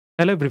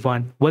Hello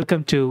everyone,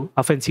 welcome to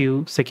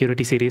Offensive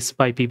Security Series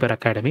by Peeper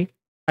Academy.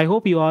 I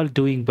hope you all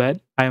doing well.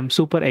 I am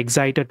super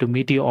excited to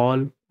meet you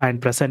all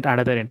and present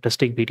another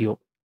interesting video.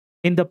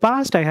 In the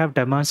past, I have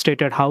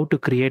demonstrated how to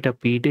create a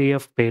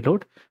PDF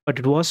payload, but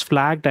it was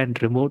flagged and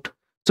removed.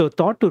 So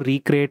thought to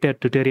recreate a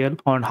tutorial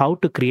on how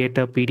to create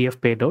a PDF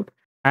payload,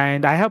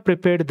 and I have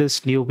prepared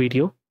this new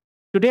video.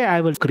 Today I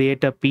will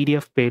create a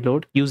PDF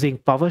payload using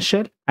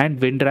PowerShell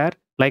and WinRAR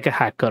like a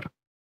hacker.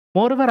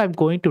 Moreover, I'm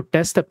going to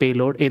test the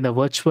payload in the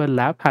virtual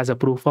lab as a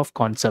proof of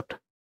concept.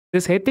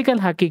 This ethical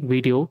hacking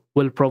video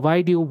will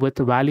provide you with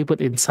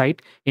valuable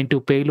insight into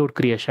payload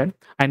creation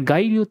and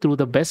guide you through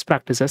the best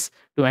practices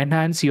to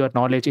enhance your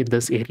knowledge in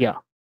this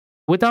area.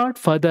 Without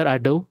further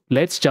ado,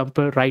 let's jump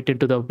right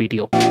into the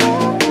video.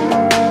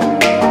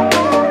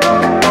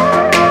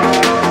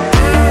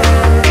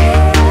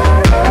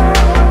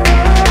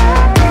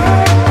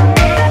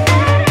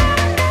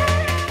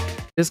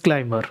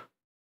 Disclaimer: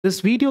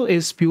 this video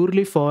is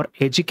purely for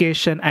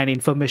education and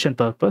information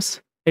purpose.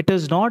 It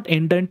is not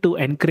intended to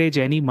encourage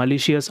any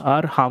malicious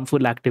or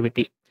harmful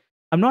activity.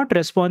 I'm not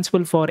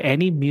responsible for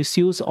any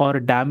misuse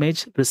or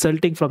damage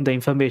resulting from the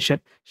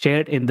information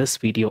shared in this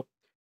video.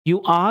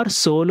 You are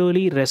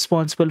solely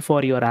responsible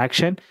for your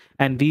action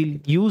and will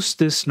use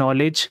this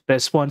knowledge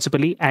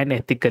responsibly and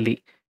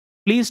ethically.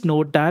 Please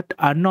note that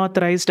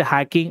unauthorized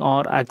hacking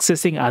or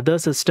accessing other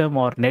system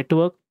or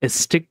network is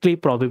strictly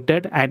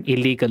prohibited and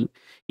illegal,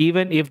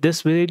 even if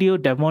this video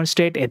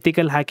demonstrates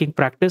ethical hacking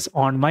practice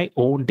on my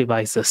own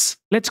devices.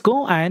 Let's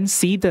go and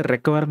see the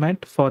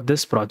requirement for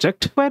this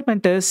project.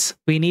 Requirement is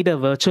we need a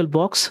virtual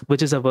box,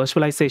 which is a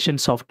virtualization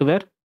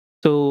software.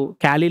 So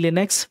Kali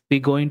Linux, we're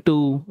going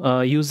to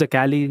use the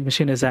Kali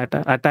machine as an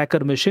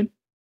attacker machine.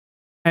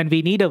 And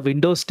we need a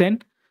Windows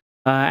 10.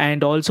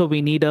 And also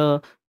we need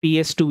a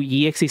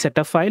PS2 exe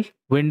setup file,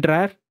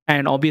 WinRAR,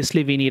 and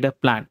obviously we need a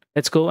plan.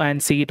 Let's go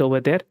and see it over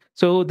there.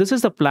 So this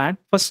is the plan.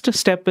 First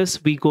step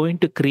is we're going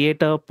to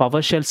create a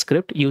PowerShell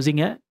script using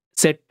a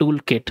set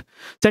toolkit.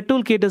 Set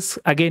toolkit is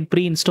again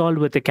pre-installed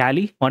with the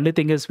Kali. Only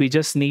thing is we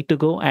just need to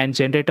go and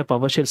generate a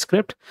PowerShell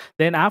script.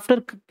 Then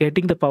after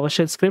getting the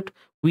PowerShell script,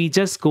 we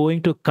just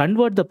going to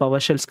convert the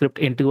PowerShell script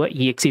into a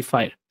exe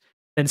file.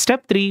 Then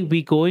step 3,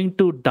 we're going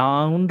to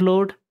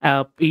download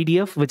a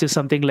PDF, which is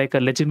something like a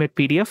legitimate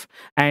PDF,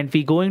 and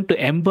we're going to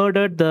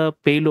embed the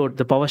payload,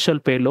 the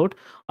PowerShell payload,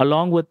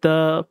 along with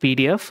the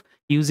PDF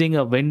using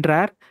a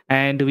WinRAR,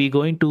 and we're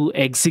going to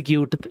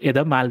execute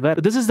the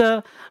malware. This is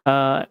the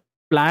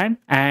plan,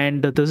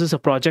 and this is a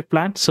project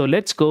plan. So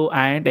let's go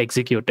and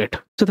execute it.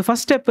 So the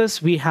first step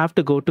is we have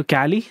to go to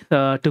Kali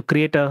to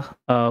create a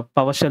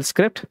PowerShell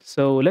script.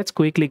 So let's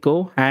quickly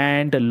go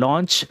and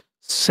launch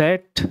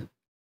set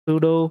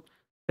sudo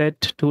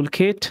set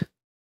toolkit.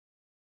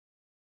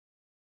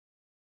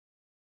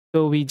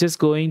 So we just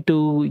going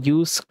to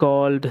use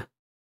called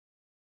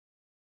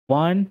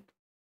one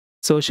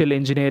social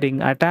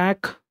engineering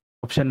attack,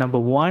 option number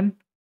 1,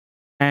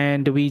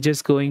 and we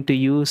just going to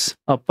use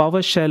a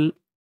PowerShell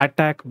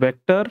attack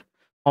vector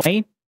of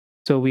 9.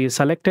 So we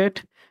select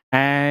it,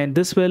 and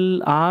this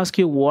will ask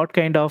you what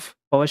kind of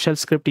PowerShell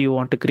script you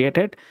want to create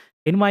it.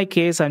 In my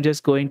case, I'm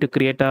just going to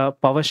create a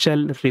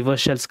PowerShell reverse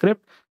shell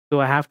script. So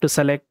I have to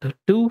select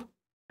 2,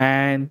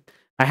 and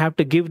I have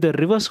to give the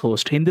reverse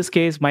host. In this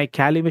case, my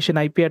Kali machine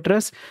IP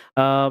address.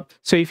 So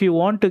if you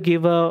want to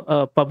give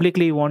a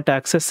publicly you want to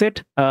access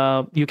it,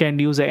 you can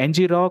use a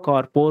ngrok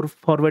or port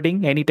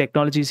forwarding, any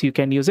technologies you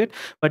can use it.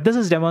 But this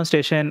is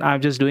demonstration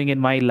I'm just doing in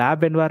my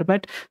lab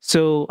environment.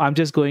 So I'm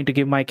just going to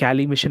give my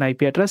Kali machine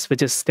IP address,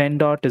 which is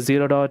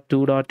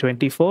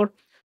 10.0.2.24.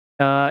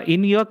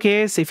 In your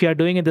case, if you are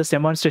doing this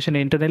demonstration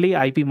internally,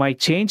 IP might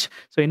change.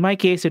 So in my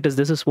case,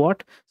 this is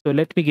what. So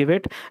let me give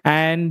it.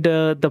 And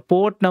the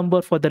port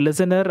number for the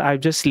listener, I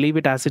just leave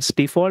it as its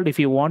default. If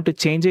you want to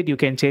change it, you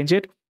can change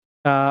it.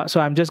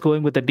 So I'm just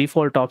going with the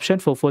default option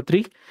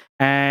 443.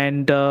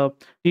 And do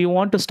you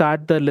want to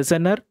start the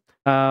listener?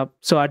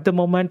 So at the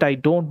moment, I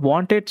don't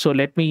want it. So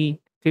let me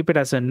keep it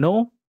as a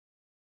no.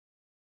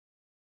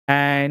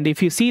 And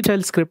if you see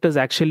shell script is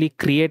actually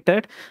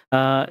created,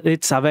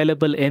 it's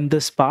available in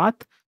this path.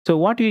 So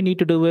what you need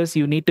to do is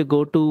you need to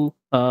go to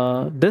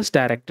this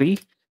directory,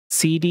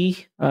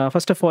 cd.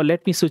 First of all,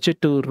 let me switch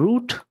it to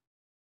root.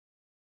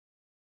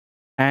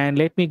 And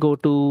let me go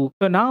to,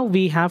 so now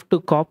we have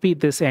to copy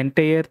this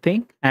entire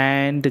thing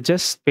and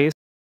just paste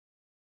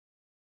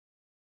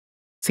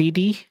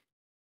cd,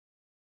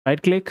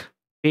 right click,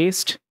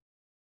 paste,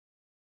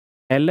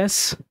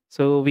 ls.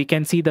 So we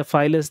can see the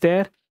file is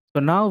there. So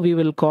now we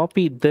will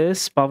copy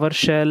this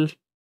PowerShell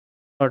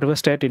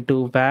 .wstat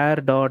into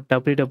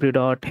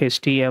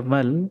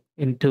var.ww.html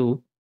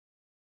into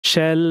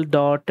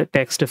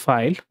shell.txt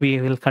file. We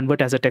will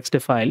convert as a text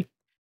file.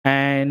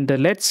 And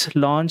let's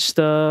launch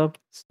the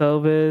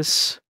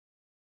service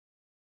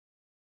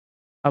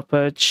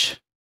apache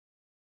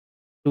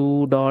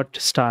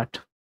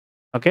 2.start.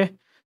 Okay.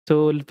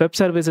 So web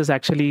service is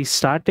actually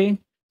starting.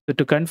 So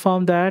to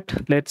confirm that,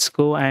 let's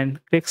go and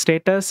click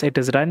status. It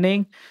is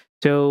running.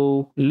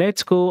 So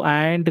let's go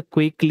and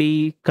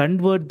quickly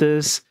convert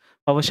this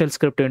PowerShell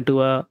script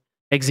into a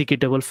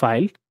executable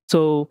file.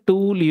 So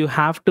tool, you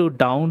have to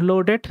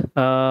download it.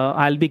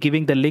 I'll be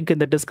giving the link in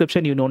the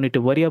description. You don't need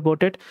to worry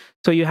about it.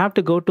 So you have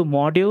to go to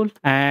module,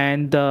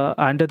 and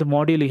under the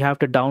module, you have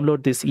to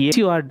download this. Once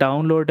you are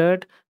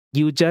downloaded,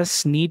 you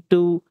just need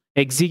to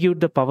execute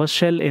the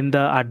PowerShell in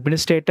the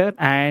administrator,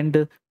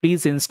 and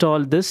please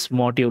install this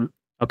module.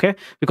 Okay,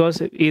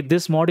 because if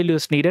this module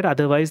is needed,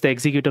 otherwise the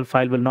executable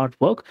file will not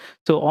work.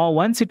 So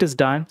once it is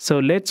done, so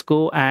let's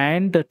go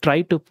and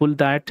try to pull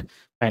that.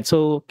 And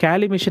so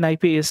Kali mission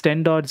IP is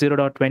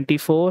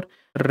 10.0.24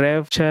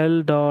 rev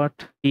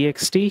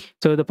shell.txt.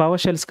 So the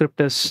PowerShell script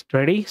is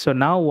ready. So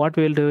now what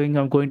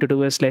I'm going to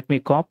do is let me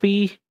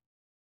copy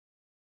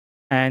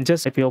and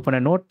just let me open a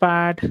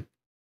notepad.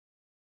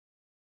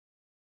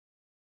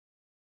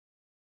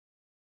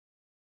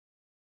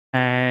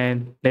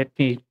 And let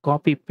me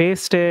copy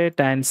paste it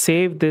and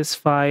save this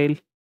file,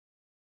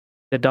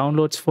 the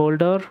downloads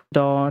folder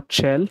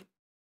 .shell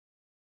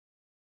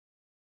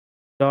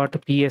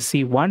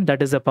 .psc1,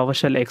 that is a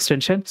PowerShell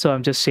extension. So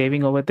I'm just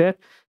saving over there.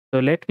 So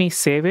let me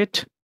save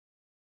it.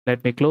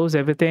 Let me close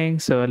everything.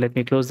 So let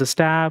me close this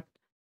tab.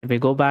 Let me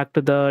go back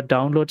to the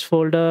downloads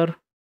folder.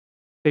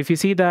 So if you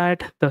see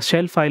that the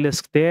shell file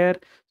is there.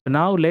 So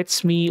now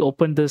let's me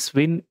open this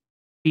win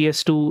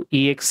ps2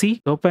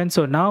 exe open.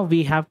 So now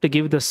we have to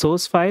give the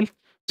source file.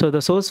 So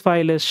the source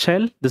file is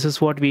shell. This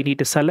is what we need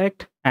to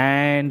select.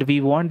 And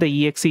we want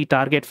the exe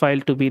target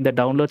file to be in the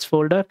downloads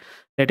folder.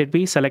 Let it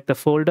be, select the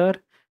folder.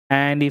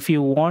 And if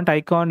you want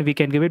icon, we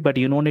can give it, but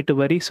you don't need to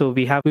worry. So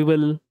we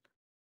will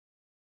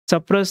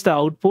suppress the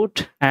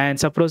output and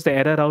suppress the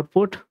error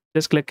output.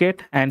 Just click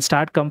it and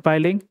start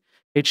compiling.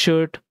 It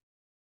should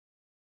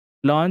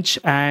launch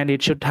and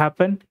it should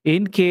happen.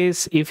 In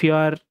case if you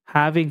are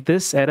having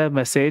this error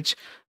message,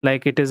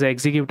 like it is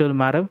executable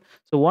malware,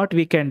 so what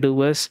we can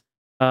do is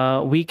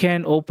we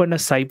can open a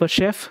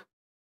cyberchef.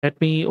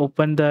 Let me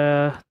open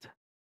the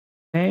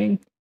thing.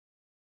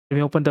 Let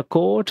me open the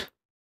code.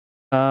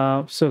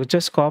 So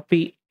just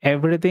copy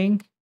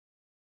everything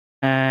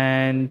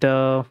and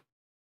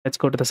let's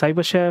go to the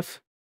cyberchef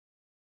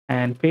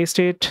and paste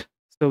it.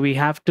 So we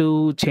have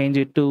to change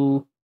it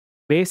to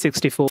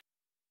base64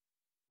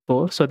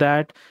 so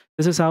that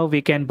this is how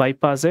we can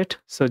bypass it.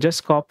 So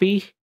just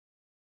copy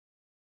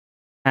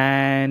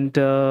and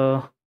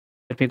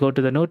let me go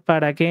to the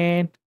notepad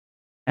again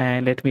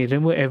and let me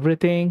remove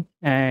everything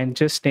and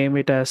just name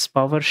it as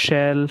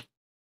PowerShell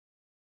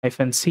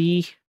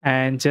 -c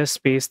and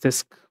just paste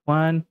this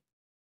one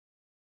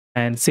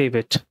and save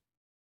it.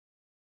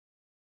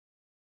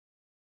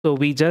 So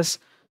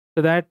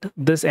so that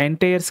this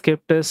entire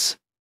script is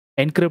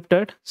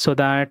encrypted so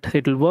that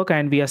it will work,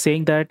 and we are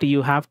saying that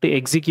you have to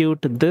execute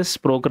this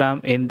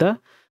program in the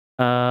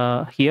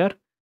here.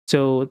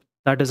 So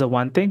that is a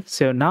one thing.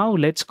 So now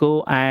let's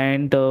go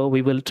and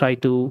we will try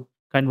to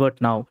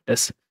convert now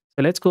this.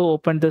 So let's go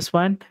open this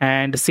one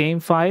and same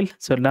file.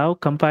 So now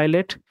compile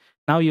it.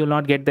 Now you will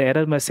not get the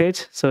error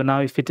message. So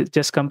now if it is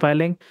just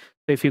compiling,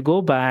 so if you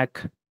go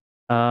back,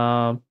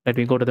 let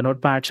me go to the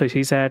notepad. So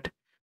she said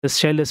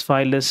this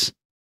file is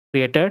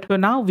created. So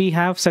now we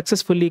have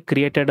successfully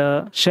created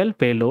a shell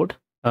payload.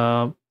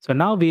 So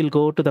now we'll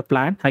go to the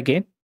plan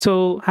again.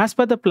 So as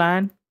per the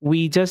plan,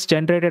 we just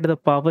generated the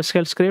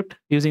PowerShell script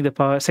using the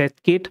PowerShell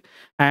kit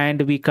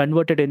and we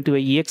converted into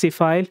a exe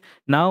file.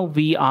 Now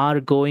we are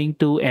going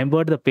to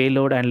embed the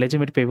payload and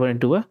legitimate payload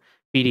into a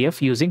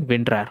PDF using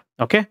WinRAR.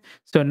 Okay.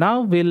 So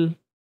now we'll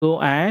go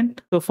and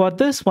so for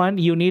this one,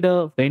 you need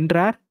a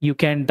WinRAR. You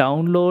can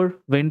download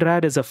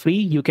WinRAR is a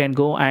free. You can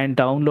go and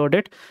download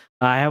it.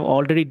 I have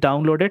already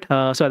downloaded.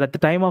 So at the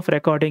time of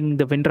recording,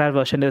 the WinRAR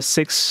version is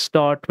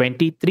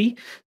 6.23.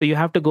 So you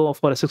have to go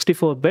for a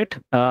 64-bit.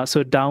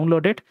 So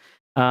download it.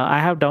 I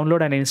have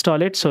downloaded and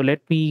install it. So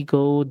let me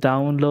go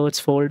downloads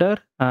folder.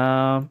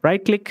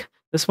 Right click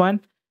this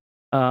one.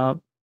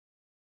 Add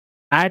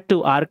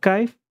to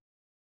archive.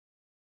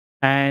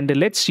 And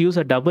let's use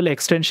a double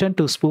extension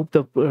to spoof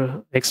the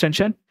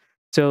extension.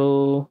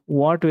 So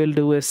what we'll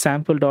do is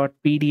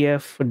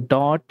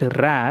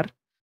sample.pdf.rar.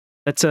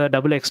 That's a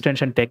double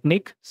extension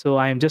technique. So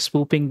I'm just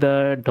spoofing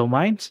the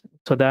domains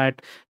so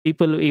that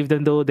people,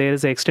 even though there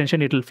is an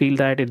extension, it will feel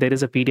that there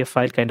is a PDF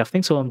file kind of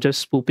thing. So I'm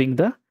just spoofing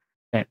the.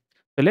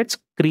 So let's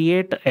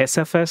create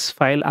SFS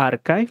file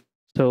archive.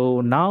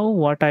 So now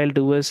what I'll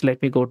do is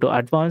let me go to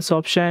advanced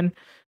option,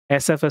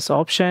 SFS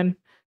option.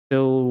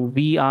 So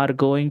we are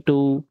going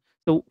to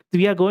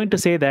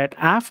say that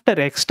after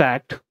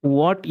extract,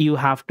 what you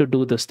have to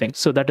do this thing.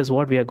 So that is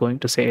what we are going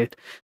to say it.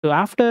 So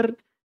after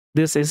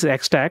this is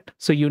extract,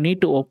 so you need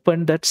to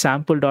open that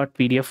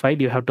sample.pdf file.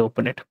 You have to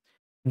open it.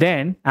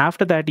 Then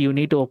after that, you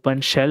need to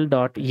open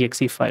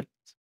shell.exe file.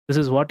 This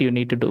is what you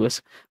need to do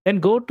is then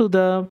go to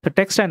the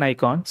text and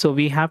icon. So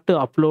we have to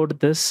upload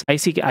this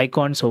IC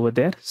icons over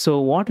there. So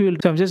what we will do,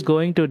 so I'm just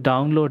going to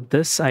download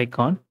this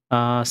icon.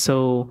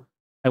 So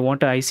I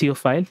want an ICO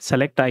file,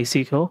 select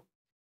ICO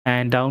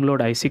and download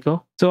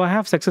ICO. So I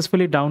have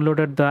successfully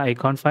downloaded the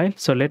icon file.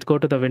 So let's go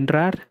to the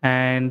WinRAR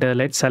and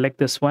let's select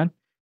this one.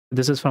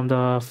 This is from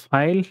the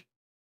file.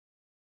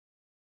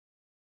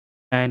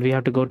 and we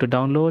have to go to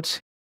downloads,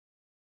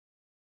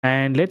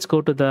 and let's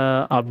go to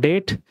the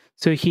update.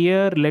 So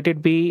here, let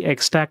it be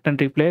extract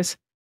and replace.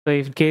 So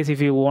in case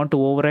if you want to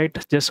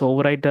overwrite, just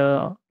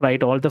overwrite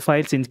write all the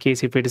files. In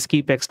case if it is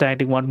keep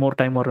extracting one more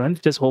time or run,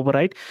 just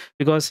overwrite,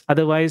 because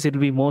otherwise it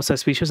will be more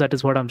suspicious. That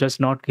is what I'm just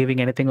not giving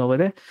anything over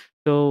there.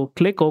 So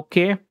click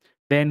OK,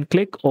 then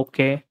click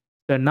OK.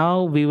 So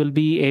now we will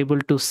be able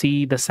to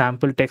see the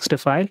sample text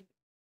file.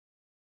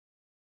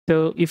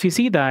 So if you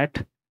see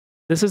that,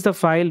 this is the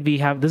file we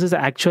have. This is the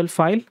actual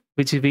file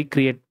which we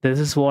create. This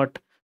is what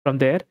from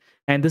there.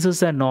 And this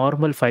is a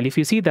normal file. If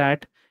you see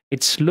that,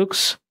 it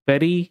looks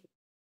very,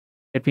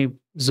 let me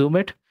zoom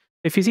it.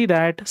 If you see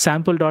that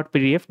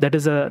sample.pdf,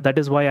 that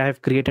is why I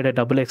have created a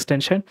double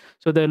extension.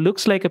 So that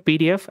looks like a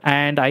PDF,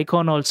 and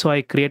icon also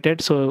I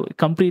created. So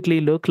completely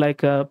look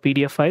like a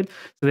PDF file.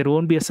 So there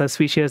won't be a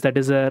suspicious that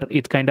is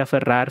it's kind of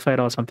a rare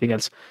file or something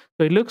else.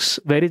 So it looks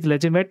very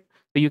legitimate.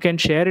 So you can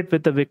share it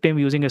with the victim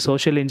using a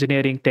social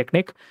engineering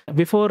technique.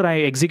 Before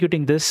I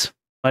executing this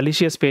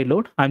malicious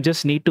payload, I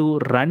just need to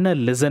run a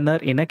listener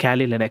in a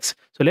Kali Linux.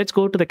 So let's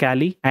go to the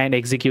Kali and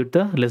execute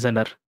the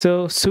listener.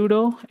 So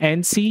sudo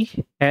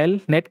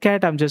ncl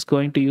netcat, I'm just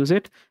going to use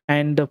it,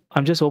 and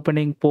I'm just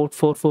opening port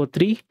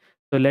 443.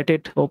 So let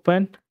it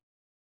open.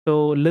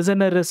 So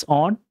listener is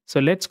on. So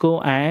let's go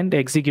and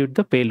execute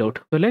the payload.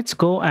 So let's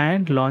go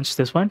and launch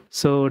this one.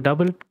 So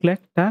double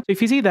click that. So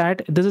if you see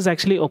that, this is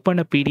actually open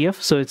a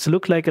PDF. So it's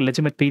look like a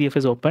legitimate PDF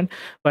is open,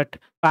 but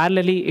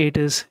parallelly it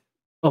is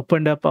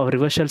opened up our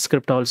reverse shell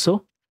script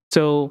also.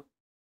 So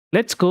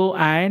let's go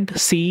and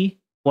see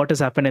what has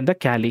happened in the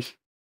Kali.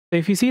 So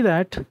if you see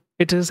that,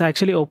 it has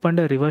actually opened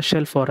a reverse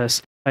shell for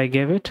us. I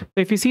gave it. So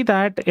if you see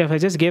that, if I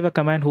just gave a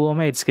command, who am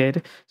I, it's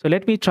good. So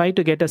let me try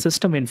to get a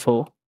system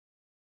info.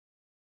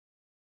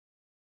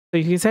 So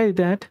you can say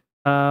that.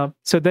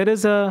 So there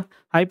is a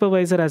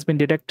hypervisor has been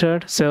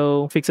detected.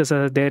 So fixes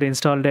are there,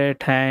 installed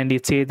it, and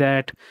it say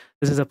that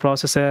this is a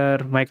processor,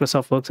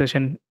 Microsoft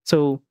Workstation.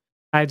 So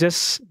I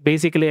just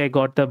basically I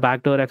got the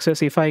backdoor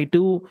access. If I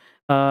do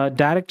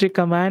directory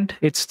command,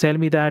 it's tell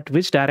me that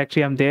which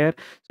directory I'm there.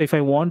 So if I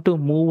want to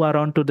move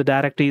around to the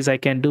directories, I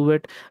can do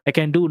it. I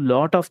can do a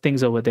lot of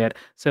things over there.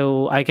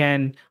 So I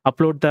can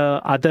upload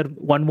the other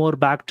one more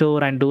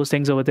backdoor and those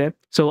things over there.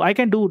 So I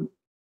can do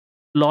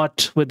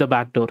lot with the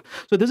backdoor.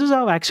 So this is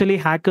how actually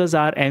hackers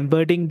are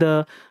embedding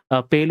the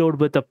payload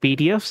with the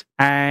PDFs,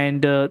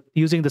 and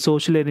using the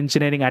social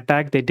engineering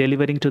attack, they're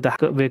delivering to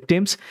the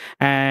victims,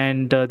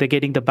 and they're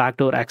getting the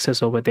backdoor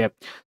access over there.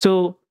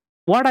 So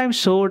what I'm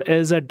showed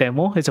is a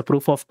demo. It's a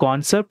proof of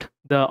concept.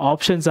 The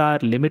options are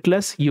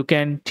limitless. You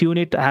can tune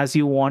it as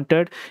you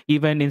wanted.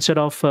 Even instead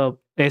of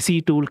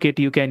SE toolkit,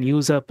 you can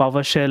use a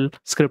PowerShell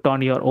script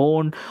on your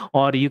own,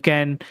 or you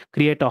can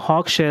create a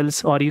hawk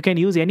shells, or you can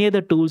use any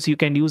other tools. You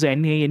can use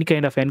any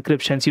kind of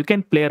encryptions. You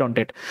can play around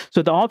it.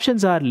 So the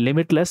options are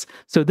limitless.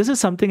 So this is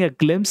something, a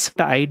glimpse,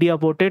 the idea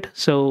about it.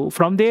 So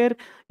from there,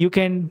 you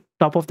can,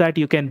 top of that,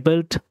 you can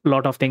build a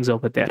lot of things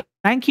over there.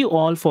 Thank you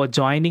all for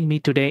joining me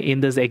today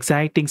in this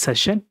exciting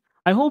session.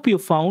 I hope you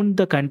found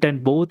the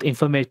content both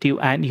informative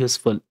and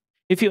useful.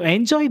 If you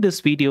enjoyed this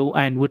video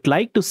and would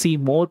like to see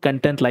more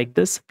content like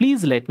this,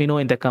 please let me know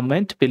in the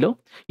comment below.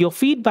 Your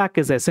feedback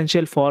is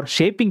essential for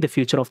shaping the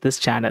future of this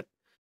channel.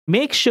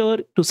 Make sure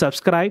to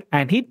subscribe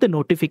and hit the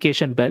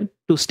notification bell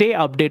to stay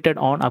updated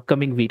on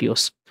upcoming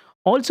videos.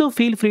 Also,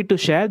 feel free to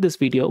share this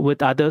video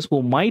with others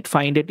who might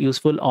find it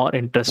useful or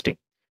interesting.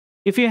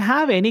 If you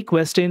have any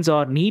questions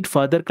or need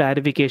further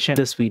clarification in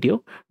this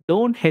video,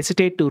 don't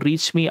hesitate to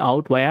reach me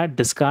out via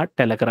Discord,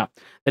 Telegram.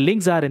 The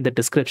links are in the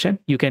description.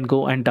 You can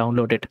go and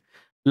download it.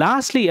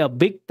 Lastly, a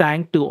big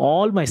thank to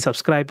all my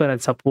subscribers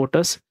and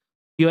supporters.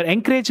 Your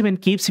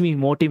encouragement keeps me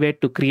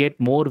motivated to create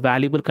more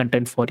valuable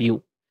content for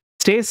you.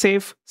 Stay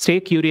safe, stay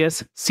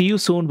curious. See you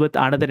soon with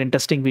another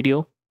interesting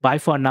video. Bye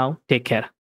for now. Take care.